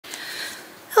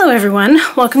Hello everyone,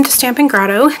 welcome to Stampin'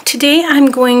 Grotto. Today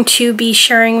I'm going to be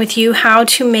sharing with you how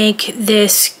to make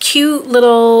this cute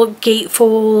little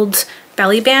gatefold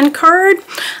belly band card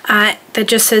that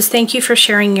just says thank you for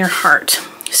sharing your heart.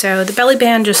 So the belly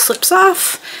band just slips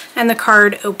off and the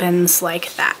card opens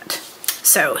like that.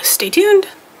 So stay tuned.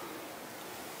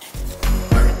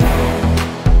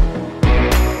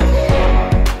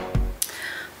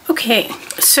 Okay,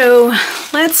 so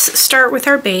let's start with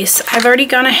our base. I've already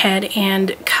gone ahead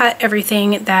and cut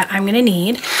everything that I'm going to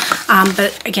need,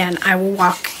 but again, I will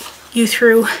walk you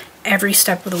through every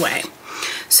step of the way.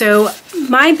 So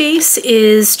my base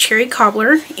is cherry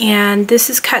cobbler, and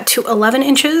this is cut to 11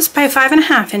 inches by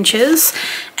 5.5 inches,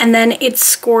 and then it's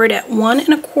scored at 1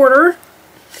 1/4,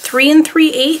 3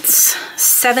 3/8,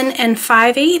 7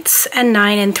 5/8, and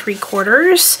 9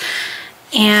 3/4.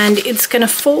 And it's gonna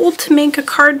fold to make a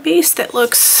card base that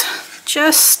looks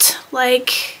just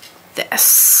like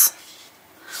this.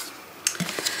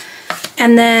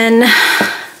 And then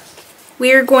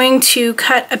we are going to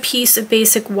cut a piece of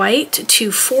basic white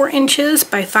to 4 inches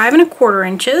by 5 1/4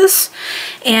 inches.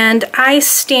 And I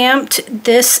stamped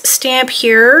this stamp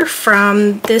here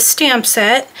from this stamp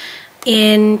set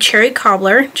in cherry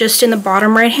cobbler, just in the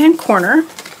bottom right hand corner.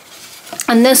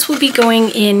 And this will be going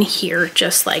in here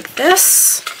just like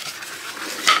this.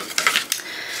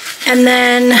 And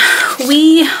then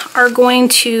we are going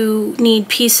to need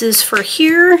pieces for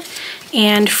here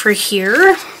and for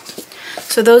here.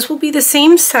 So those will be the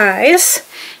same size.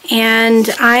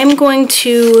 And I'm going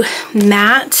to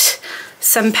mat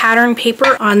some pattern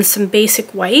paper on some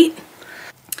basic white.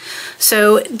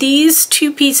 So these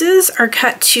two pieces are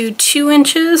cut to 2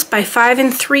 inches by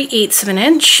 5 3/8 of an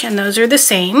inch, and those are the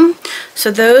same. So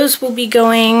those will be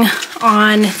going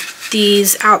on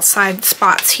these outside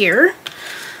spots here.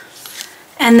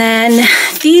 And then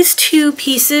these two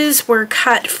pieces were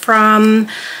cut from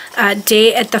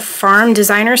Day at the Farm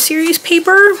Designer Series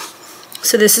paper.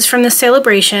 So this is from the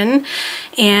Celebration,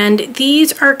 and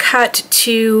these are cut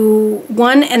to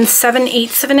 1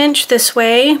 7/8 of an inch this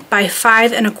way by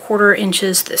 5 1/4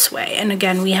 inches this way. And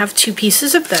again, we have two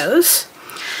pieces of those.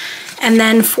 And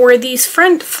then for these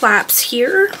front flaps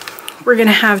here, we're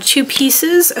gonna have two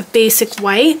pieces of basic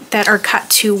white that are cut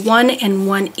to 1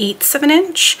 1/8 of an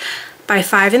inch by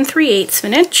 5 3/8 of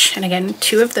an inch. And again,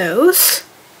 two of those.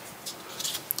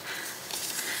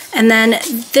 And then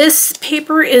this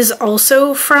paper is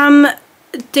also from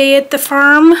Day at the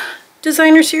Farm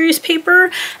Designer Series paper,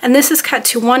 and this is cut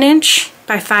to 1 inch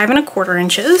by 5 1/4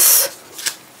 inches.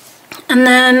 And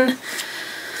then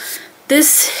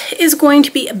this is going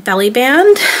to be a belly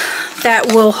band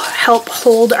that will help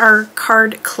hold our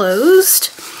card closed.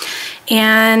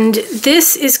 And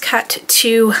this is cut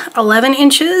to 11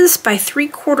 inches by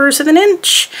 3/4 of an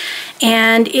inch,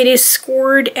 and it is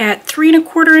scored at 3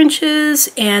 1/4 inches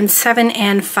and 7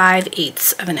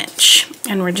 5/8 of an inch.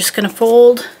 And we're just going to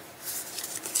fold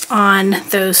on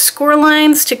those score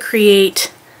lines to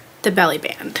create the belly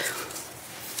band.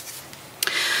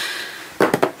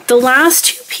 The last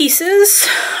two pieces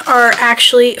are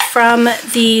actually from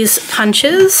these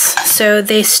punches, so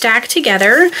they stack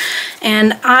together,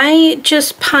 and I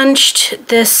just punched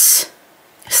this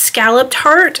scalloped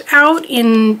heart out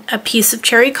in a piece of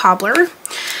cherry cobbler,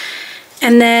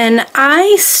 and then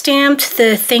I stamped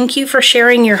the thank you for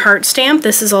sharing your heart stamp.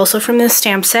 This is also from this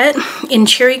stamp set, in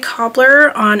cherry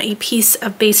cobbler on a piece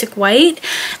of basic white,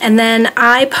 and then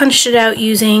I punched it out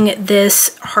using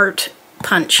this heart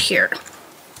punch here.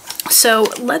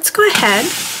 So let's go ahead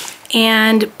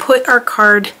and put our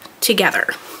card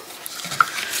together.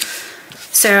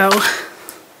 So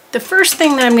the first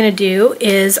thing that I'm going to do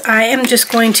is I am just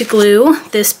going to glue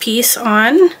this piece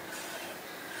on.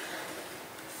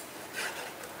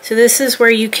 So this is where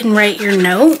you can write your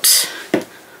note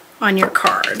on your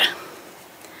card.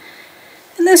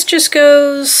 And this just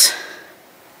goes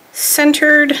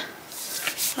centered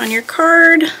on your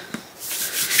card.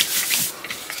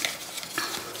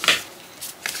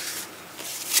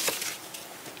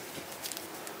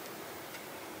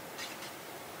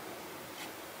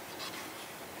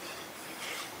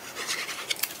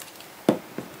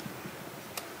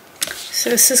 So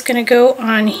this is going to go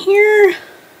on here,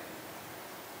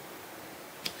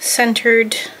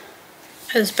 centered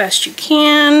as best you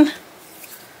can.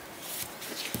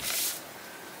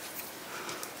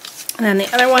 And then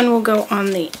the other one will go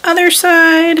on the other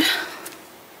side.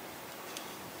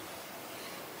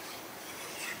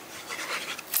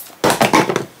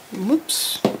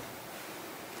 Whoops.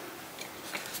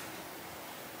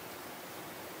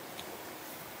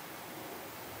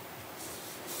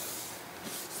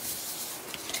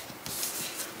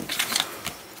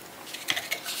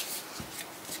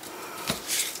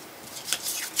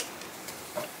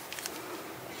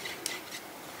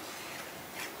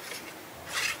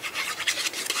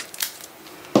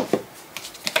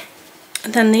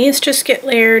 And then these just get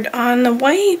layered on the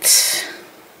white.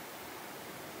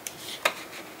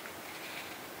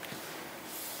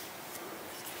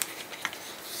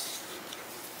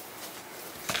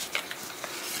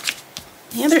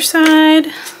 The other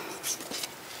side.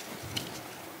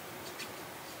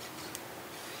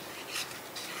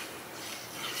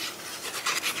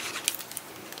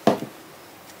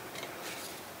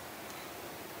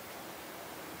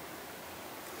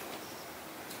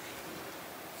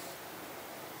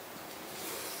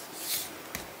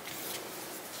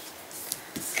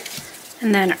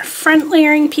 And then our front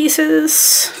layering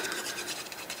pieces.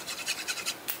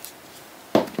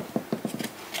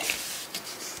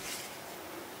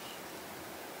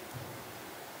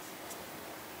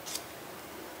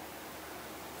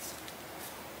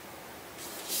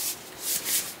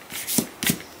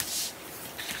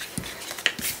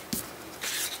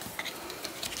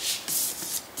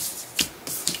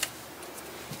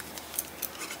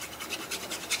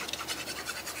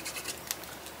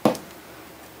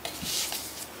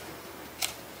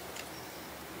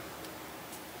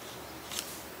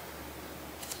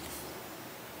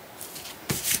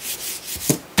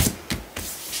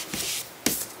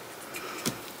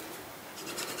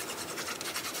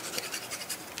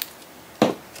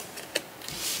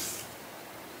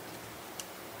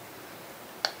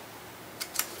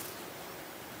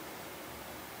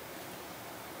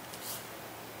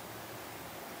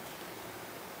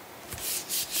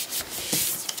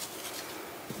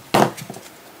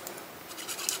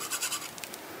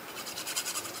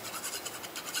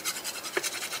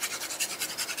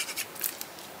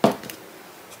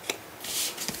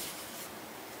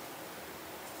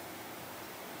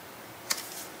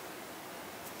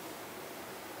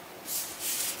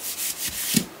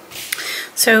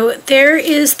 So there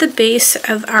is the base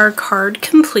of our card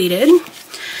completed.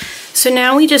 So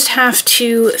now we just have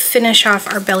to finish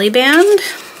off our belly band.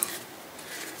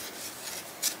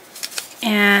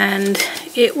 And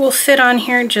it will fit on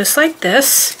here just like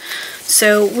this.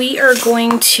 So we are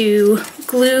going to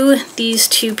glue these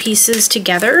two pieces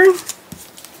together.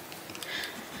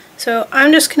 So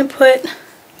I'm just going to put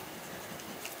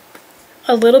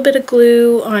a little bit of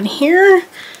glue on here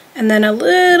and then a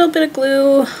little bit of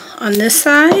glue on this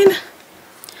side,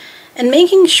 and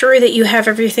making sure that you have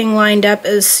everything lined up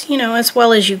as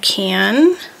well as you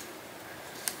can.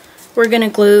 We're going to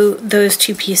glue those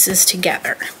two pieces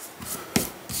together.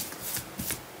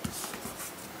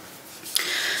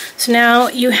 So now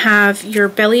you have your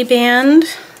belly band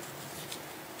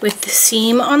with the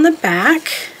seam on the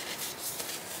back.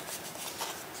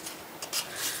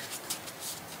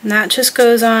 And that just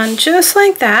goes on just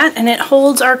like that, and it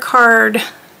holds our card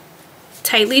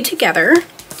tightly together.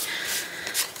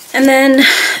 And then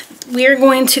we are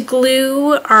going to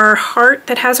glue our heart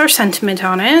that has our sentiment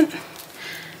on it.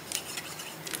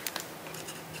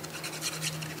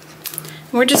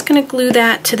 We're just going to glue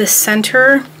that to the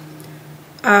center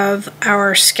of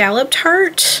our scalloped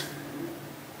heart.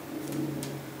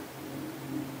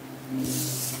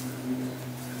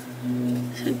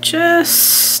 So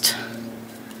just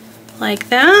like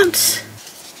that.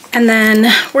 And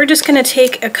then we're just going to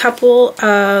take a couple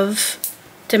of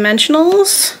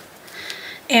dimensionals,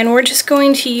 and we're just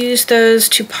going to use those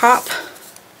to pop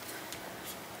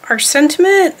our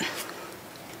sentiment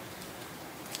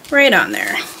right on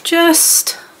there,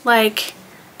 just like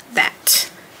that.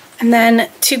 And then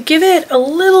to give it a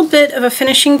little bit of a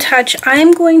finishing touch,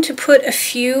 I'm going to put a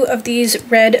few of these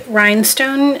red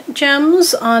rhinestone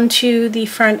gems onto the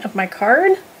front of my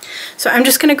card. So I'm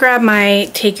just going to grab my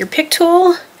Take Your Pick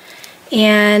tool,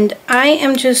 and I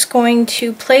am just going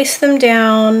to place them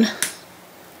down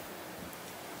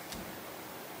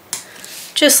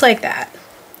just like that.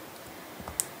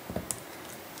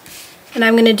 And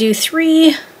I'm going to do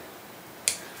 3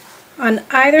 on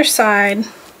either side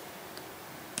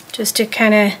just to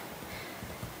kind of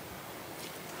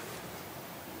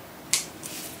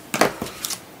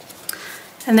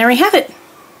and there we have it.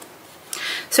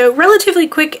 So relatively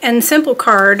quick and simple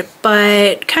card,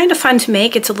 but kind of fun to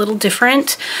make. It's a little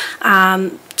different.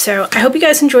 So I hope you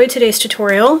guys enjoyed today's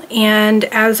tutorial, and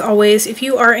as always, if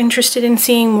you are interested in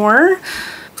seeing more,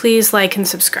 please like and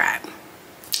subscribe.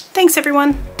 Thanks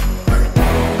everyone.